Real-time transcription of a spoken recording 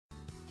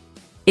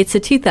It's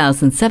a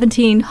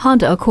 2017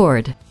 Honda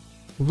Accord.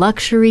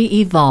 Luxury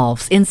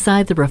evolves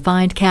inside the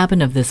refined cabin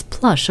of this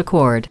plush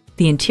Accord.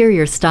 The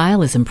interior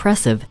style is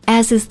impressive,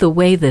 as is the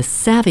way this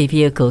savvy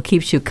vehicle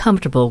keeps you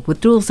comfortable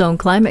with dual-zone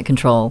climate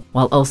control,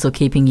 while also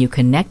keeping you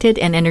connected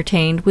and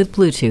entertained with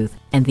Bluetooth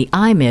and the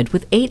iMid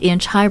with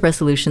 8-inch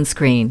high-resolution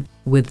screen.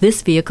 With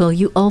this vehicle,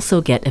 you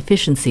also get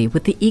efficiency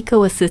with the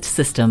Eco Assist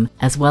system,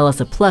 as well as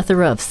a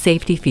plethora of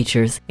safety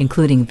features,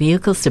 including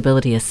Vehicle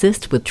Stability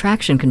Assist with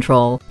traction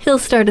control, Hill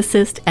Start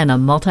Assist, and a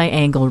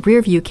multi-angle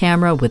rear-view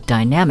camera with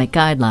dynamic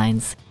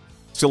guidelines.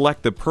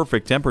 Select the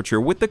perfect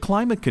temperature with the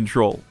climate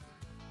control.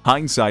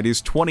 Hindsight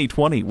is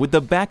 20/20 with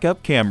the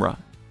backup camera.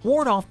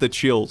 Ward off the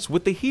chills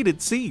with the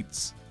heated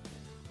seats.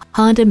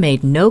 Honda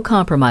made no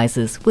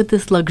compromises with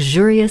this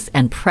luxurious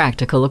and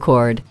practical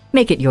Accord.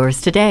 Make it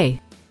yours today.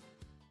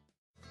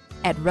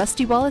 At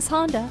Rusty Wallis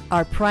Honda,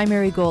 our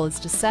primary goal is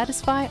to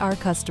satisfy our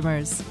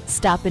customers.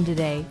 Stop in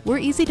today. We're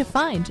easy to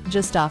find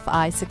just off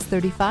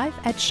I-635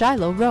 at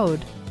Shiloh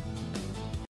Road.